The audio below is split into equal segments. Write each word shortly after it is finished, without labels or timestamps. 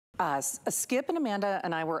Skip and Amanda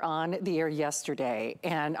and I were on the air yesterday,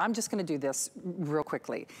 and I'm just gonna do this real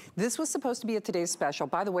quickly. This was supposed to be a today's special,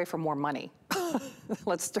 by the way, for more money.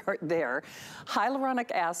 Let's start there.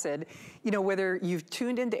 Hyaluronic acid, you know, whether you've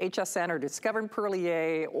tuned into HSN or discovered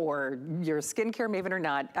Perlier or you're a skincare maven or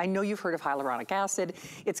not, I know you've heard of hyaluronic acid.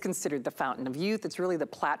 It's considered the fountain of youth. It's really the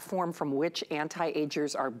platform from which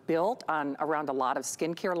anti-agers are built on around a lot of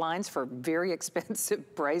skincare lines for very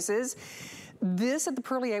expensive prices. This at the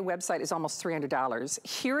Perlier website is almost $300.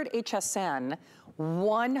 Here at HSN,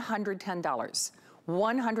 $110.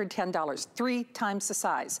 $110, 3 times the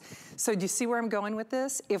size. So do you see where I'm going with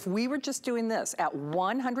this? If we were just doing this at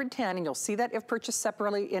 $110, and you'll see that if purchased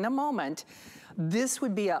separately in a moment, this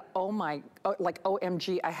would be a, oh my, like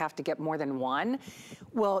OMG, I have to get more than one.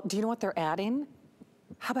 Well, do you know what they're adding?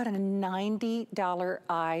 How about a $90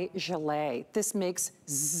 eye gelée? This makes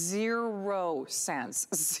 0 cents,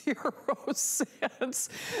 0 cents.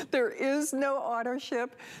 There is no auto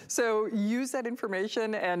ship, so use that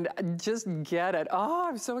information and just get it. Oh,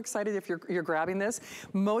 I'm so excited if you're grabbing this.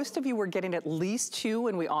 Most of you were getting at least 2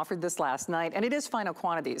 when we offered this last night, and it is final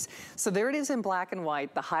quantities. So there it is in black and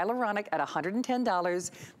white, the hyaluronic at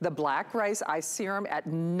 $110, the black rice eye serum at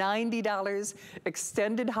 $90,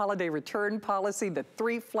 extended holiday return policy, the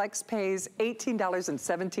 3 flex pays,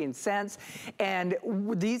 $18.17. And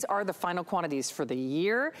these are the final quantities for the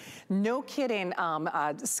year. No kidding.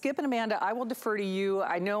 Skip and Amanda, I will defer to you.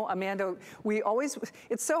 I know, Amanda,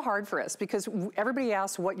 it's so hard for us because everybody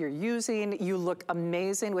asks what you're using. You look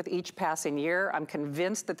amazing with each passing year. I'm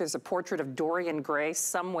convinced that there's a portrait of Dorian Gray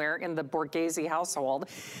somewhere in the Borghese household.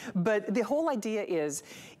 But the whole idea is,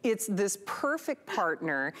 it's this perfect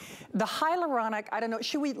partner. The hyaluronic, I don't know,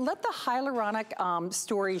 should we let the hyaluronic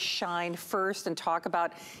story shine first and talk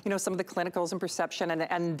about, you know, some of the clinicals and perception,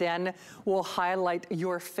 and then we'll highlight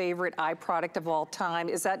your favorite eye product of all time?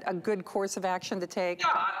 Is that a good course of action to take? Yeah,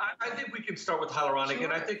 I think we can start with hyaluronic, sure.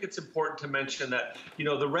 And I think it's important to mention that, you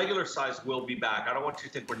know, the regular size will be back. I don't want you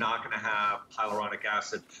to think we're not gonna have hyaluronic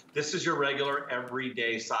acid. This is your regular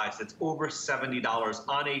everyday size. It's over $70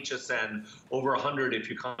 on HSN, over $100 if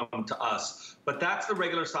you come to us. But that's the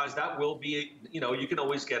regular size. That will be, you know, you can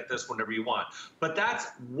always get this whenever you want. But that's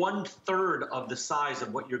 1/3 of the size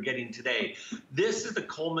of what you're getting today. This is the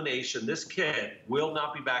culmination. This kit will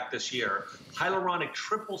not be back this year. Hyaluronic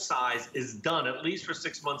triple size is done, at least for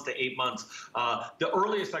 6 months to 8 months. The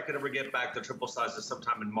earliest I could ever get back the triple size is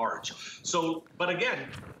sometime in March. So, but again,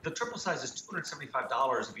 the triple size is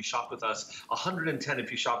 $275 if you shop with us, $110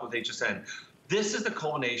 if you shop with HSN. This is the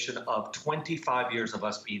culmination of 25 years of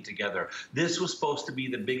us being together. This was supposed to be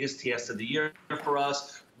the biggest TS of the year for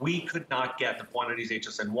us. We could not get the quantities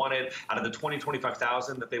HSN wanted. Out of the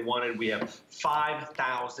 25,000 that they wanted, we have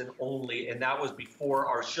 5,000 only, and that was before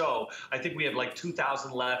our show. I think we have like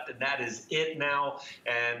 2,000 left, and that is it now.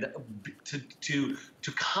 And to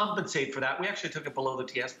compensate for that, we actually took it below the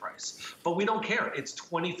TS price. But we don't care. It's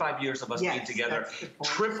 25 years of us being together.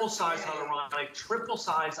 Triple size hyaluronic, triple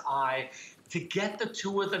size eye. To get the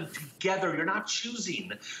 2 of them together, you're not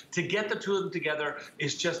choosing. To get the 2 of them together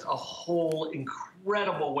is just a whole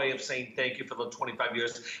incredible way of saying thank you for the 25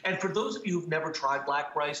 years. And for those of you who've never tried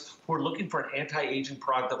black rice, who are looking for an anti-aging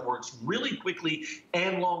product that works really quickly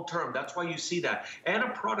and long-term, that's why you see that. And a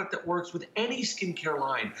product that works with any skincare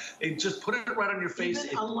line. And just put it right on your face.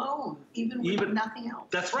 Even alone, even with nothing else.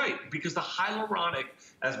 That's right, because the hyaluronic,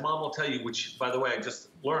 as Mom will tell you, which, by the way, I just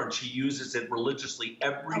learned, she uses it religiously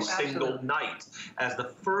every single night as the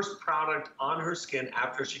first product on her skin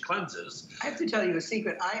after she cleanses. I have to tell you a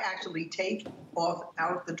secret. I actually take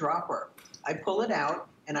out the dropper. I pull it out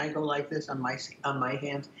and I go like this on my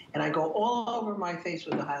hands, and I go all over my face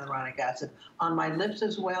with the hyaluronic acid, on my lips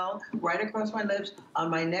as well, right across my lips,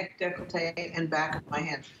 on my neck, décolleté, and back of my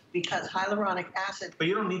hands. Because hyaluronic acid. But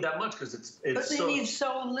you don't need that much because it's but they need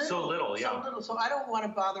so little. So little, yeah. So little. So I don't want to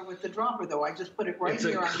bother with the dropper though. I just put it right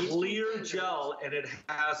here on these. It's a clear gel, and it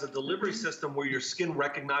has a delivery system where your skin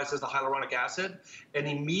recognizes the hyaluronic acid and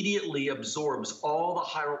immediately absorbs all the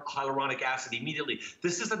hyaluronic acid immediately.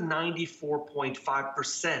 This is a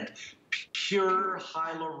 94.5% pure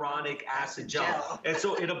hyaluronic acid gel. And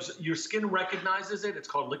so your skin recognizes it. It's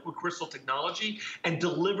called liquid crystal technology, and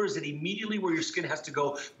delivers it immediately where your skin has to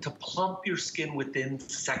go to plump your skin within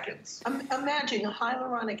seconds. Imagine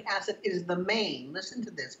hyaluronic acid is the main, listen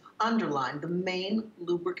to this, underline, the main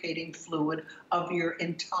lubricating fluid of your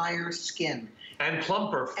entire skin. And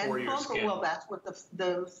plumper for your skin. Well, that's what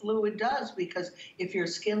the fluid does, because if your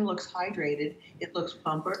skin looks hydrated, it looks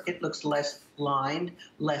plumper, it looks less lined,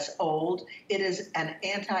 less old. gold. It is an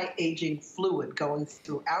anti-aging fluid going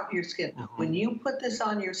throughout your skin. When you put this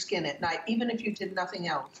on your skin at night, even if you did nothing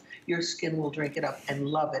else, your skin will drink it up and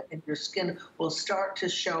love it. And your skin will start to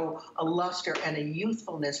show a luster and a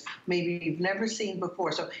youthfulness maybe you've never seen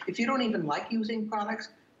before. So if you don't even like using products,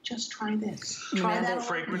 just try this. Try that.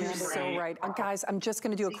 Fragrance You're free. so right. Guys, I'm just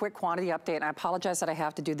going to do a quick quantity update, and I apologize that I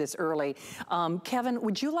have to do this early. Kevin,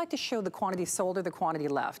 would you like to show the quantity sold or the quantity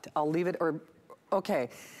left? I'll leave it, or, okay.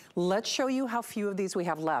 Let's show you how few of these we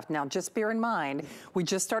have left. Now, just bear in mind, we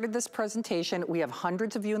just started this presentation. We have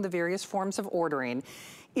hundreds of you in the various forms of ordering.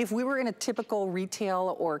 If we were in a typical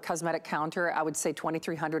retail or cosmetic counter, I would say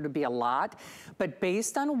 2,300 would be a lot. But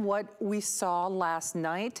based on what we saw last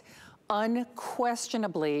night,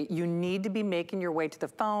 unquestionably, you need to be making your way to the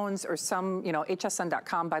phones or some, you know,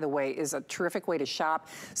 hsn.com, by the way, is a terrific way to shop,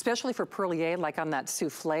 especially for Perlier, like on that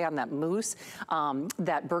souffle, on that mousse.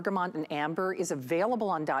 That bergamot and amber is available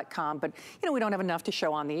on .com, but, you know, we don't have enough to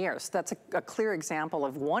show on the air. So that's a clear example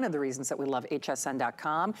of one of the reasons that we love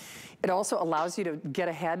hsn.com. It also allows you to get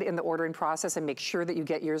ahead in the ordering process and make sure that you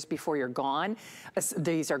get yours before you're gone.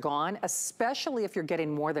 These are gone, especially if you're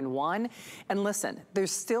getting more than one. And listen,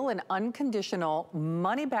 there's still an unconditional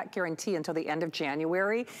money-back guarantee until the end of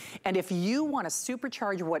January. And if you want to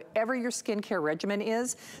supercharge whatever your skincare regimen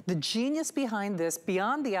is, the genius behind this,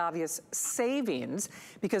 beyond the obvious savings,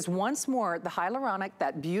 because once more, the hyaluronic,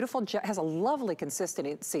 that beautiful gel, has a lovely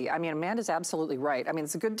consistency. I mean, Amanda's absolutely right. I mean,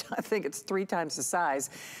 it's a good, I think it's 3 times the size,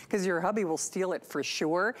 because your hubby will steal it for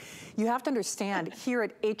sure. You have to understand, here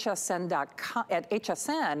at hsn.com, at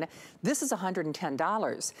HSN, this is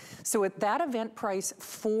 $110. So at that event price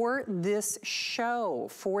for this show,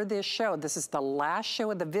 this is the last show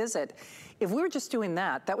of the visit. If we were just doing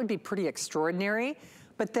that, that would be pretty extraordinary.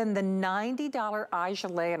 But then the $90 eye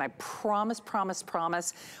gelée, and I promise,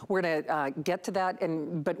 we're gonna get to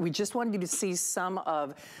that, but we just wanted you to see some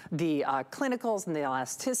of the clinicals and the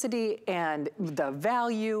elasticity and the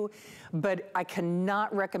value, but I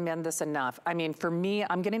cannot recommend this enough. I mean, for me,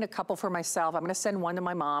 I'm getting a couple for myself. I'm gonna send one to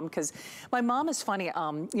my mom, because my mom is funny.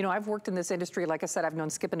 You know, I've worked in this industry, like I said, I've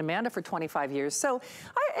known Skip and Amanda for 25 years, so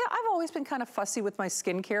I've always been kind of fussy with my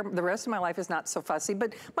skincare. The rest of my life is not so fussy,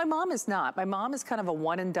 but my mom is not. My mom is kind of a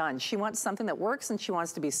one and done. She wants something that works, and she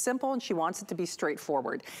wants to be simple, and she wants it to be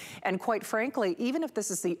straightforward. And quite frankly, even if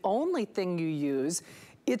this is the only thing you use,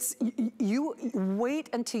 you wait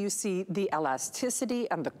until you see the elasticity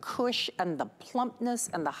and the cush and the plumpness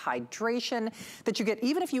and the hydration that you get,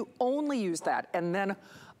 even if you only use that, and then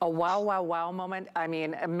a wow moment. I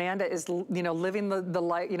mean, Amanda is, you know, living the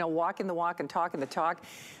life, you know, walking the walk and talking the talk.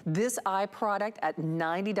 This eye product at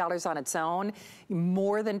 $90 on its own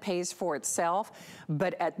more than pays for itself.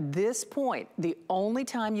 But at this point, the only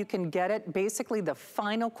time you can get it, basically the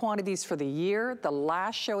final quantities for the year, the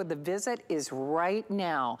last show of the visit, is right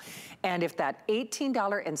now. And if that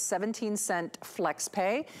 $18.17 flex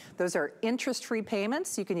pay, those are interest-free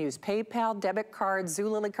payments. You can use PayPal, debit card,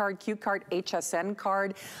 Zulily card, Q card, HSN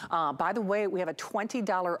card. By the way, we have a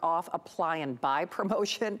 $20 off apply and buy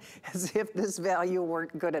promotion, as if this value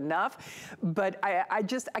weren't good enough. But I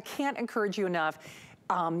can't encourage you enough.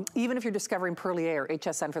 Even if you're discovering Perlier or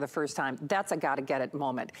HSN for the first time, that's a gotta get it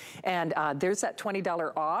moment. And there's that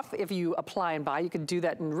 $20 off. If you apply and buy, you could do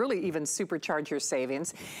that and really even supercharge your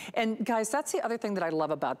savings. And guys, that's the other thing that I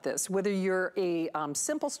love about this. Whether you're a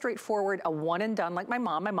simple, straightforward, a one and done like my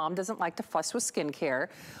mom doesn't like to fuss with skincare,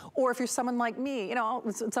 or if you're someone like me, you know,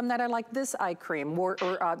 some that I like this eye cream, or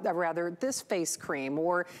rather this face cream,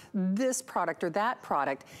 or this product or that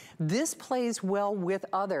product, this plays well with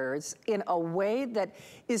others in a way that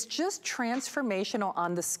is just transformational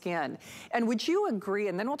on the skin. And would you agree,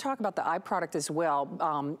 and then we'll talk about the eye product as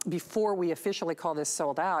well, before we officially call this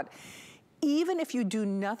sold out, even if you do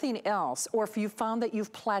nothing else, or if you found that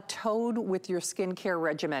you've plateaued with your skincare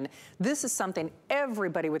regimen, this is something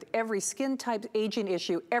everybody with every skin type, aging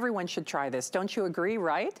issue, everyone should try this. Don't you agree,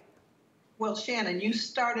 right? Well, Shannon, you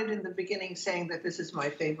started in the beginning saying that this is my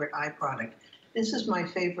favorite eye product. This is my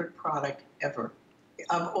favorite product ever.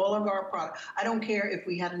 Of all of our products, I don't care if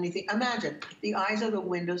we had anything. Imagine the eyes are the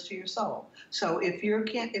windows to your soul. So if your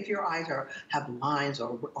eyes have lines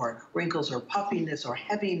or wrinkles or puffiness or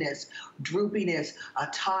heaviness, droopiness,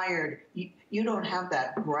 tired, you don't have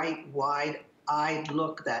that bright, wide-eyed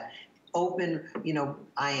look, that open, you know,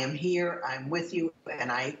 I am here, I'm with you,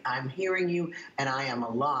 and I'm hearing you, and I am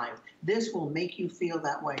alive. This will make you feel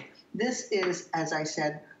that way. This is, as I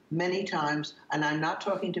said, many times, and I'm not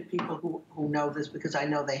talking to people who know this because I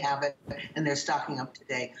know they have it and they're stocking up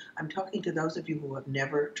today. I'm talking to those of you who have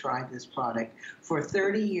never tried this product. For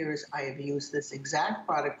 30 years, I have used this exact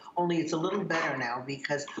product, only it's a little better now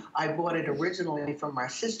because I bought it originally from our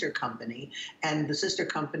sister company, and the sister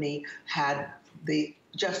company had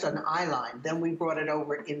just an eye line. Then we brought it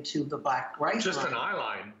over into the black rice Just line. an eye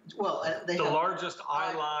line? Well, the largest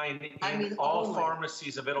eye line in all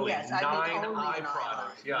pharmacies of Italy. Yes, 9 I mean only eye an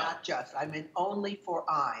products. Eye line, not just. I mean only for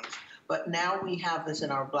eyes. But now we have this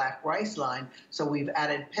in our black rice line. So we've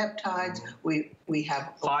added peptides. We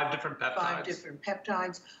have 5 different peptides. 5 different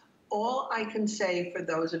peptides. All I can say for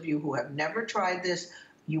those of you who have never tried this,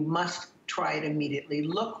 you must try it immediately.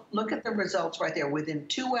 Look at the results right there. Within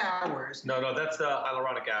 2 hours. No, that's the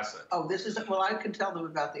hyaluronic acid. Oh, this is, well, I can tell them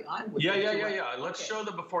about the eye. Yeah. Let's show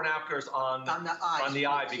the before and afters on the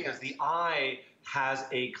eye, because the eye has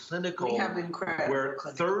a clinical where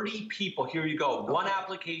 30 people, here you go, one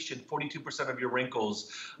application, 42% of your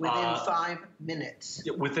wrinkles. Within 5 minutes.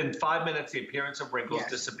 Within 5 minutes, the appearance of wrinkles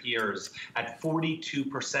disappears at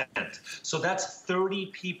 42%. So that's 30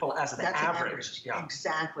 people as an average. Yeah.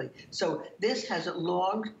 Exactly. So this has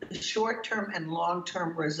short-term and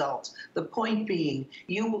long-term results. The point being,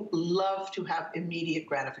 you love to have immediate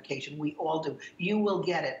gratification. We all do. You will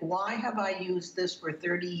get it. Why have I used this for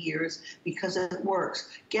 30 years? Because it works.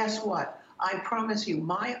 Guess what? I promise you,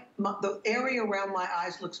 the area around my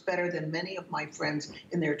eyes looks better than many of my friends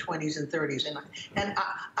in their 20s and 30s. And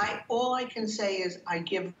all I can say is I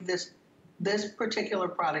give this particular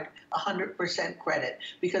product 100% credit,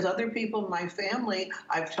 because other people in my family,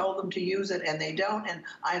 I've told them to use it and they don't, and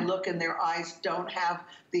I look and their eyes don't have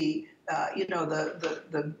the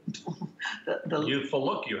youthful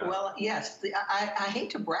look you have. Well, yes, I hate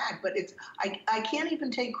to brag, but I can't even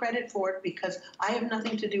take credit for it because I have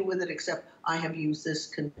nothing to do with it except I have used this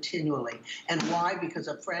continually. And why? Because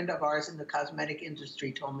a friend of ours in the cosmetic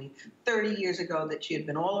industry told me 30 years ago that she had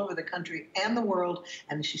been all over the country and the world,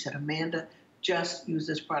 and she said, Amanda, just use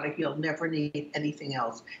this product. You'll never need anything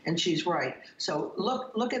else. And she's right. So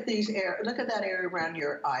look at that area around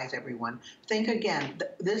your eyes, everyone. Think again.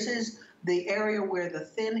 This is the area where the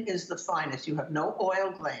thin is the finest. You have no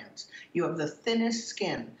oil glands. You have the thinnest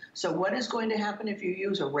skin. So what is going to happen if you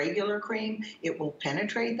use a regular cream? It will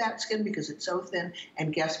penetrate that skin because it's so thin.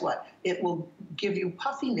 And guess what? It will give you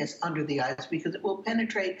puffiness under the eyes because it will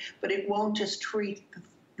penetrate, but it won't just treat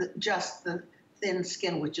just the thin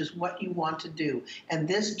skin, which is what you want to do. And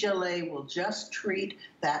this gelée will just treat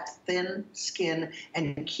that thin skin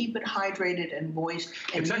and keep it hydrated and moist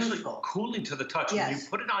and It's youthful. actually cooling to the touch. Yes. When you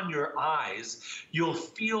put it on your eyes, you'll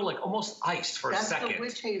feel like almost iced for a second. That's the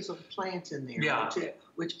witch hazel plant in there, yeah.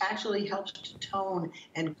 which actually helps to tone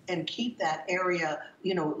and keep that area,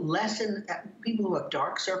 lessen. People who have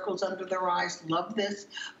dark circles under their eyes love this.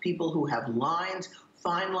 People who have lines,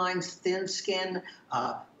 fine lines, thin skin,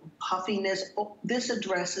 puffiness. This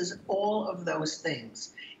addresses all of those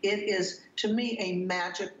things. It is, to me, a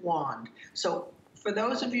magic wand. So for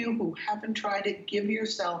those of you who haven't tried it, give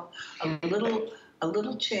yourself a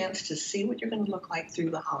little chance to see what you're going to look like through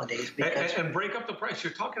the holidays. And break up the price.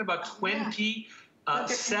 You're talking about $7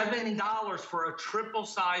 for a triple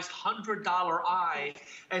size $100 eye,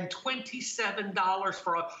 and $27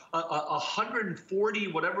 for a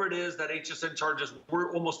 140, whatever it is that HSN charges.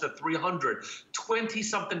 We're almost at $300,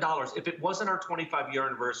 $20-something. If it wasn't our 25-year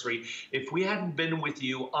anniversary, if we hadn't been with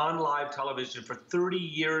you on live television for 30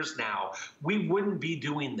 years now, we wouldn't be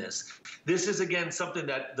doing this. This is, again, something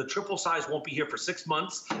that the triple size won't be here for 6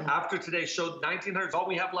 months. After today's show, 1,900 is all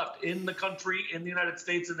we have left in the country, in the United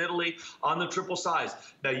States and Italy, on the triple size.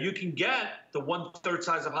 Now, you can get the 1/3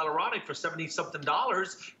 size of hyaluronic for $70-something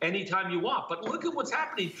anytime you want. But look at what's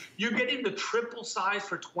happening. You're getting the triple size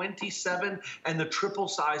for $27 and the triple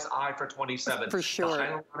size eye for $27. For sure. The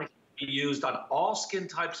hyaluronic used on all skin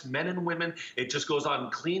types, men and women. It just goes on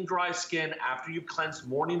clean, dry skin after you've cleansed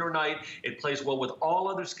morning or night. It plays well with all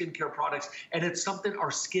other skincare products, and it's something our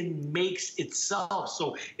skin makes itself.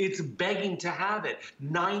 So it's begging to have it.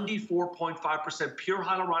 94.5% pure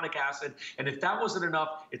hyaluronic acid. And if that wasn't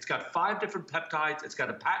enough, it's got 5 different peptides. It's got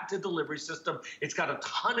a patented delivery system. It's got a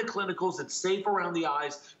ton of clinicals. It's safe around the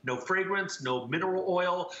eyes. No fragrance, no mineral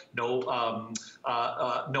oil, no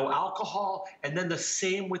alcohol. And then the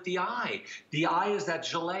same with the eye. The eye is that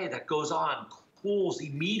gelée that goes on, cools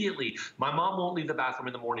immediately. My mom won't leave the bathroom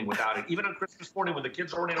in the morning without it. Even on Christmas morning when the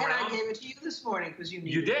kids are running around. And I gave it to you this morning because you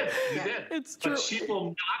needed it. You did. did. It's true. But she will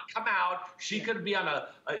not come out. She could be on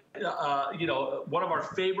one of our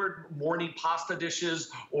favorite morning pasta dishes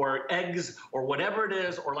or eggs or whatever it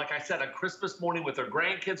is, or like I said, on Christmas morning with her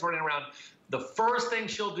grandkids running around. the first thing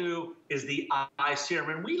she'll do is the eye serum.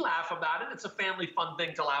 And we laugh about it. It's a family fun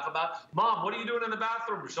thing to laugh about. Mom, what are you doing in the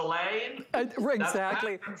bathroom? Shalane?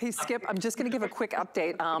 Exactly. Hey, Skip, I'm just going to give a quick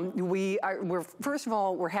update. First of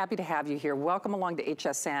all, we're happy to have you here. Welcome along to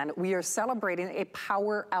HSN. We are celebrating a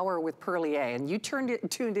power hour with Perlier, and you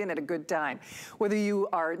tuned in at a good time. Whether you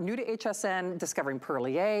are new to HSN, discovering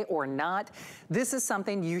Perlier or not, this is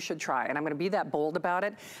something you should try, and I'm going to be that bold about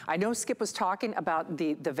it. I know Skip was talking about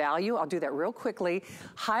the value. I'll do that real quickly.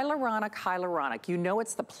 Hyaluronic. You know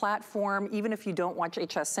it's the platform, even if you don't watch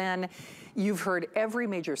HSN. You've heard every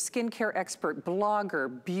major skincare expert,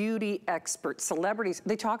 blogger, beauty expert, celebrities,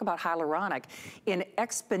 they talk about hyaluronic in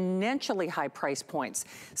exponentially high price points.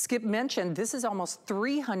 Skip mentioned this is almost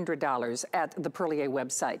 $300 at the Perlier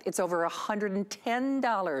website. It's over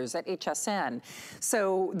 $110 at HSN.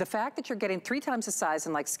 So the fact that you're getting 3 times the size,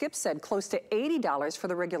 and like Skip said, close to $80 for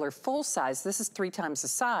the regular full size, this is 3 times the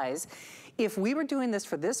size. If we were doing this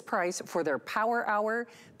for this price for their power hour,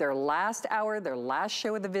 their last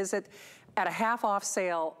show of the visit, at a half off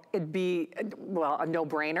sale, it'd be, well, a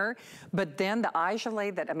no-brainer. But then the eye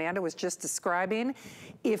gelée that Amanda was just describing,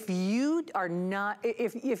 if you are not,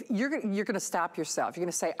 if you're gonna stop yourself, you're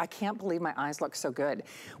gonna say, I can't believe my eyes look so good.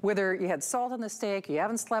 Whether you had salt on the steak, you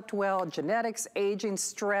haven't slept well, genetics, aging,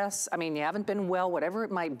 stress, I mean, you haven't been well, whatever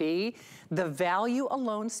it might be, the value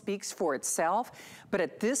alone speaks for itself. But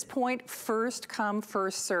at this point, first come,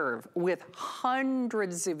 first serve, with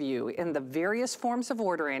hundreds of you in the various forms of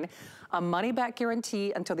ordering, a money-back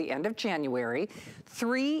guarantee until the end of January,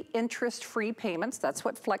 3 interest-free payments, that's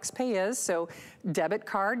what FlexPay is, so debit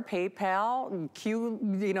card, PayPal,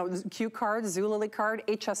 Q card, Zulily card,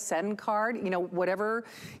 HSN card, whatever,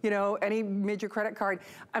 any major credit card.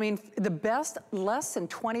 I mean, the best, less than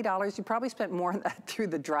 $20, you probably spent more on that through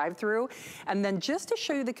the drive-through. And then just to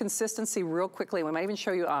show you the consistency real quickly, we might even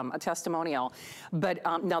show you a testimonial, but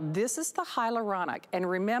now this is the hyaluronic. And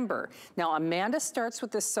remember, now Amanda starts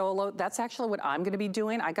with this solo. That's actually what I'm gonna be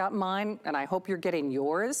doing. I got mine, and I hope you're getting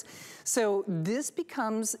yours. So this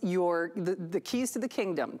becomes the keys to the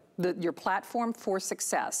kingdom, your platform for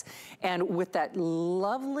success. And with that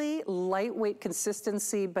lovely, lightweight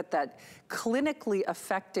consistency, but that clinically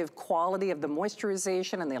effective quality of the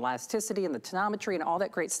moisturization and the elasticity and the tonometry and all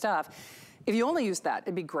that great stuff, if you only use that,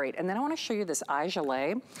 it'd be great. And then I want to show you this eye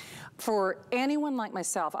gelée. For anyone like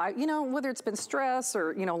myself, whether it's been stress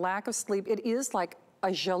or, lack of sleep, it is like a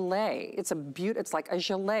gelée. It's like a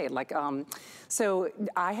gelée. So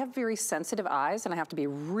I have very sensitive eyes, and I have to be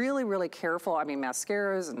really, really careful. I mean,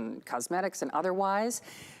 mascaras and cosmetics and otherwise.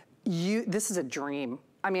 This is a dream.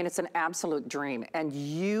 I mean, it's an absolute dream, and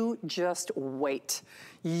you just wait.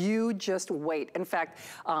 You just wait. In fact,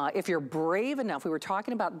 if you're brave enough, we were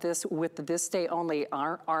talking about this with the This Day Only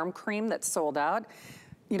arm cream that's sold out.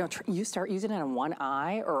 You start using it on one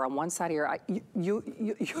eye or on one side of your eye,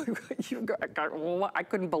 I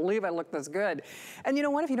couldn't believe I looked this good. And you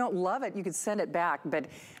know what, if you don't love it, you could send it back. But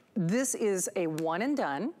this is a one and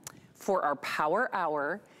done for our power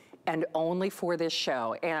hour, and only for this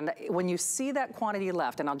show. And when you see that quantity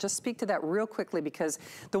left, and I'll just speak to that real quickly, because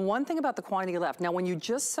the one thing about the quantity left, now when you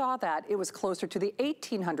just saw that, it was closer to the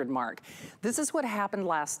 1,800 mark. This is what happened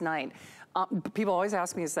last night. People always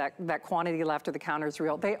ask me, is that quantity left or the counters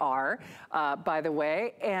real? They are, by the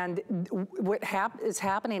way. And what is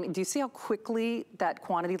happening, do you see how quickly that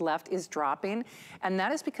quantity left is dropping? And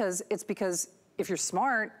that is because, if you're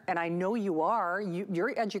smart, and I know you are,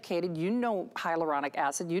 you're educated, you know hyaluronic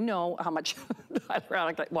acid, you know how much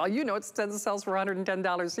hyaluronic, well, you know it sells for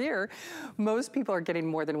 $110 a year. Most people are getting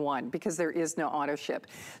more than one because there is no auto ship.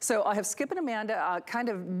 So I have Skip and Amanda kind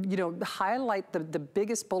of, highlight the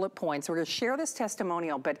biggest bullet points. We're gonna share this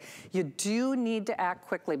testimonial, but you do need to act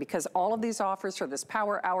quickly because all of these offers for this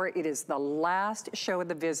power hour, it is the last show of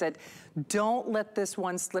the visit. Don't let this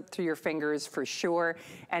one slip through your fingers for sure.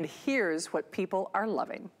 And here's what people are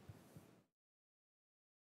loving.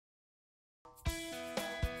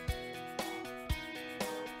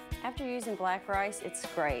 After using black rice, it's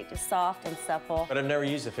great. It's soft and supple. But I've never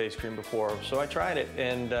used a face cream before, so I tried it,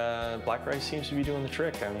 and black rice seems to be doing the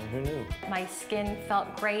trick. I mean, who knew? My skin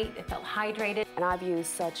felt great. It felt hydrated. And I've used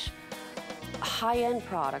such high-end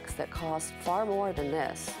products that cost far more than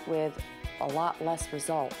this with a lot less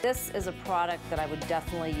result. This is a product that I would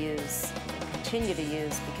definitely use, continue to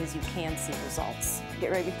use, because you can see results. Get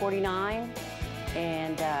ready to be 49,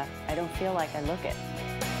 and I don't feel like I look it.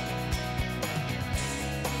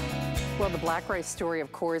 Well, the Black Rice story,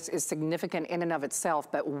 of course, is significant in and of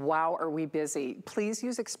itself, but wow, are we busy. Please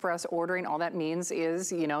use express ordering. All that means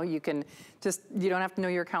is, you know, you don't have to know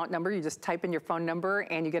your account number. You just type in your phone number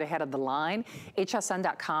and you get ahead of the line.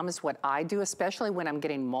 hsn.com is what I do, especially when I'm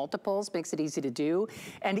getting multiples, makes it easy to do.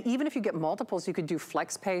 And even if you get multiples, you could do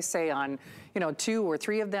flex pay, say on, you know, 2 or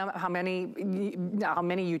 3 of them, how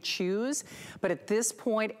many you choose. But at this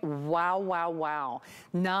point, wow, wow, wow.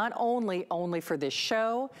 Not only for this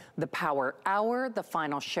show, the Power Hour, the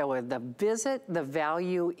final show of the visit, the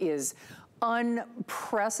value is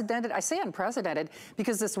unprecedented. I say unprecedented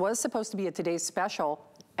because this was supposed to be a Today's Special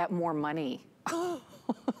at more money.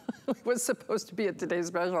 It was supposed to be a Today's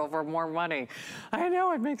Special for more money. I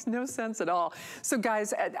know, it makes no sense at all. So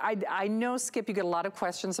guys, I know, Skip, you get a lot of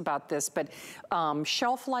questions about this, but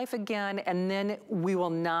shelf life again, and then we will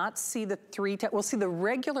not see the we'll see the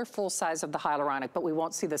regular full size of the hyaluronic, but we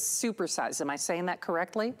won't see the super size. Am I saying that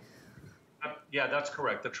correctly? Yeah, that's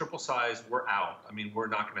correct. The triple size, we're out. I mean, we're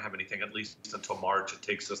not going to have anything at least until March. It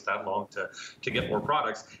takes us that long to get more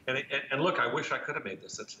products. And look, I wish I could have made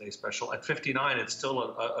this a Today's Special. At $59, it's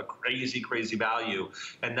still a crazy, crazy value.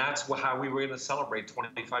 And that's how we were going to celebrate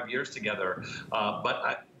 25 years together.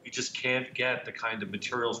 We just can't get the kind of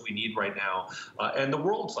materials we need right now. And the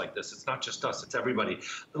world's like this. It's not just us, it's everybody.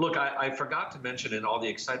 Look, I forgot to mention in all the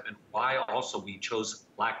excitement why also we chose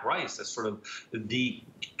black rice as sort of the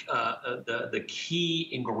key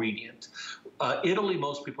ingredient. Italy,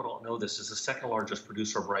 most people don't know this, is the second largest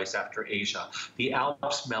producer of rice after Asia. The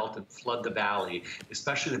Alps melt and flood the valley,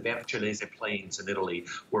 especially the Vercelese plains in Italy,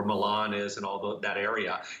 where Milan is and all that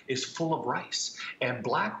area, is full of rice. And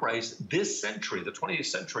black rice this century, the 20th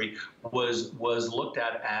century, was looked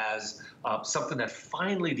at as something that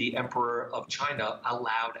finally the Emperor of China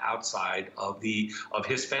allowed outside of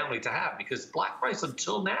his family to have, because black rice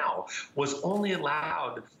until now was only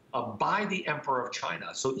allowed by the Emperor of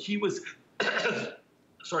China. So he was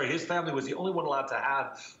sorry, his family was the only one allowed to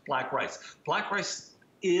have black rice. Black rice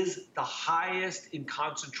is the highest in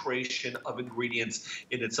concentration of ingredients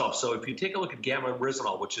in itself. So if you take a look at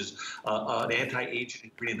gamma-resinol, which is an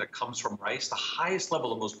anti-aging ingredient that comes from rice, the highest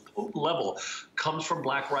level, the most potent level, comes from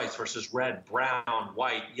black rice versus red, brown,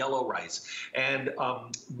 white, yellow rice. And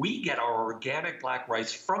we get our organic black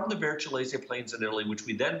rice from the Vercelese plains in Italy, which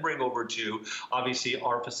we then bring over to, obviously,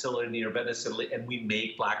 our facility near Venice, Italy, and we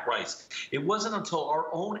make black rice. It wasn't until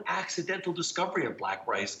our own accidental discovery of black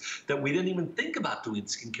rice that we didn't even think about doing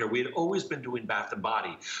skincare. We had always been doing bath and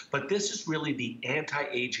body, but this is really the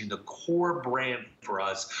anti-aging, the core brand for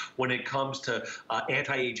us when it comes to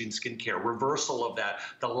anti-aging skincare, reversal of that,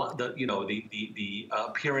 the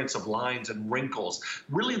appearance of lines and wrinkles.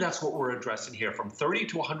 Really, that's what we're addressing here. From 30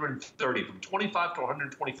 to 130, from 25 to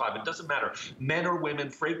 125, it doesn't matter. Men or women,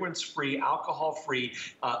 fragrance-free, alcohol-free,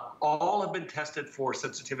 all have been tested for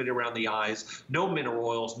sensitivity around the eyes. No mineral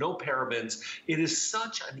oils, no parabens. It is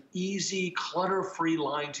such an easy, clutter-free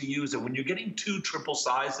line to use. And when you're getting 2 triple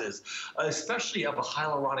sizes, especially of a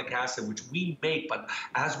hyaluronic acid, which we make, but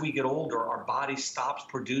as we get older, our body stops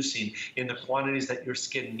producing in the quantities that your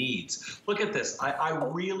skin needs. Look at this. I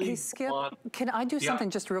really Hey, Skip, can I do something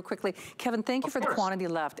just real quickly? Kevin, thank you for the quantity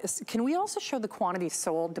left. Can we also show the quantity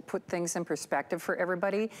sold to put things in perspective for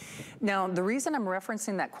everybody? Now, the reason I'm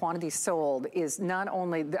referencing that quantity sold is not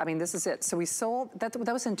only, I mean, this is it. So we sold, that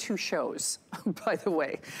was in 2 shows, by the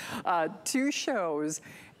way. 2 shows.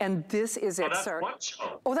 And this is it, that's sir. One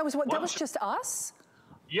show. Oh, that was what? One that was show. Just us?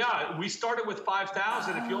 Yeah, we started with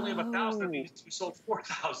 5,000. If you only have 1,000, that means we sold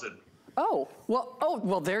 4,000. Oh,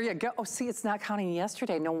 well, there you go. Oh, see, it's not counting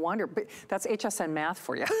yesterday. No wonder. But that's HSN math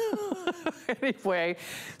for you. Anyway,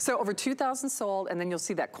 so over 2,000 sold, and then you'll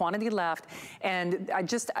see that quantity left. And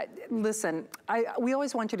listen, we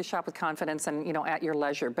always want you to shop with confidence and, you know, at your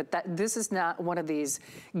leisure. But this is not one of these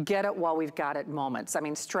get it while we've got it moments. I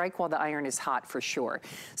mean, strike while the iron is hot for sure.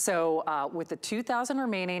 So with the 2,000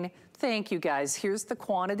 remaining, thank you guys. Here's the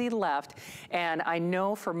quantity left. And I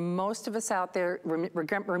know for most of us out there,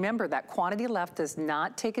 remember that quantity left does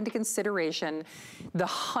not take into consideration the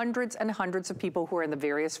hundreds and hundreds of people who are in the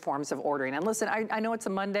various forms of ordering. And listen, I know it's a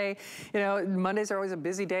Monday. You know, Mondays are always a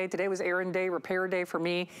busy day. Today was errand day, repair day for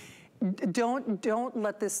me. Don't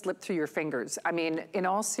let this slip through your fingers. I mean, in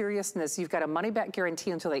all seriousness, you've got a money-back guarantee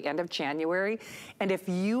until the end of January. And if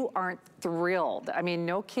you aren't thrilled, I mean,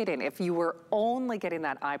 no kidding, if you were only getting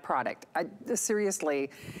that eye product, seriously,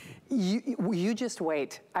 You just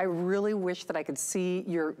wait. I really wish that I could see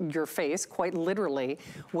your face, quite literally,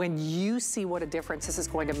 when you see what a difference this is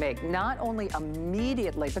going to make. Not only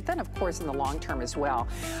immediately, but then of course in the long term as well.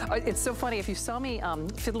 It's so funny, if you saw me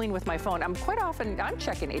fiddling with my phone, I'm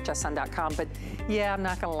checking hsn.com, but yeah, I'm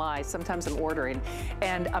not gonna lie, sometimes I'm ordering.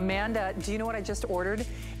 And Amanda, do you know what I just ordered?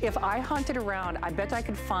 If I hunted around, I bet I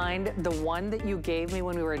could find the one that you gave me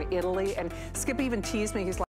when we were in Italy, and Skip even teased me, he's like,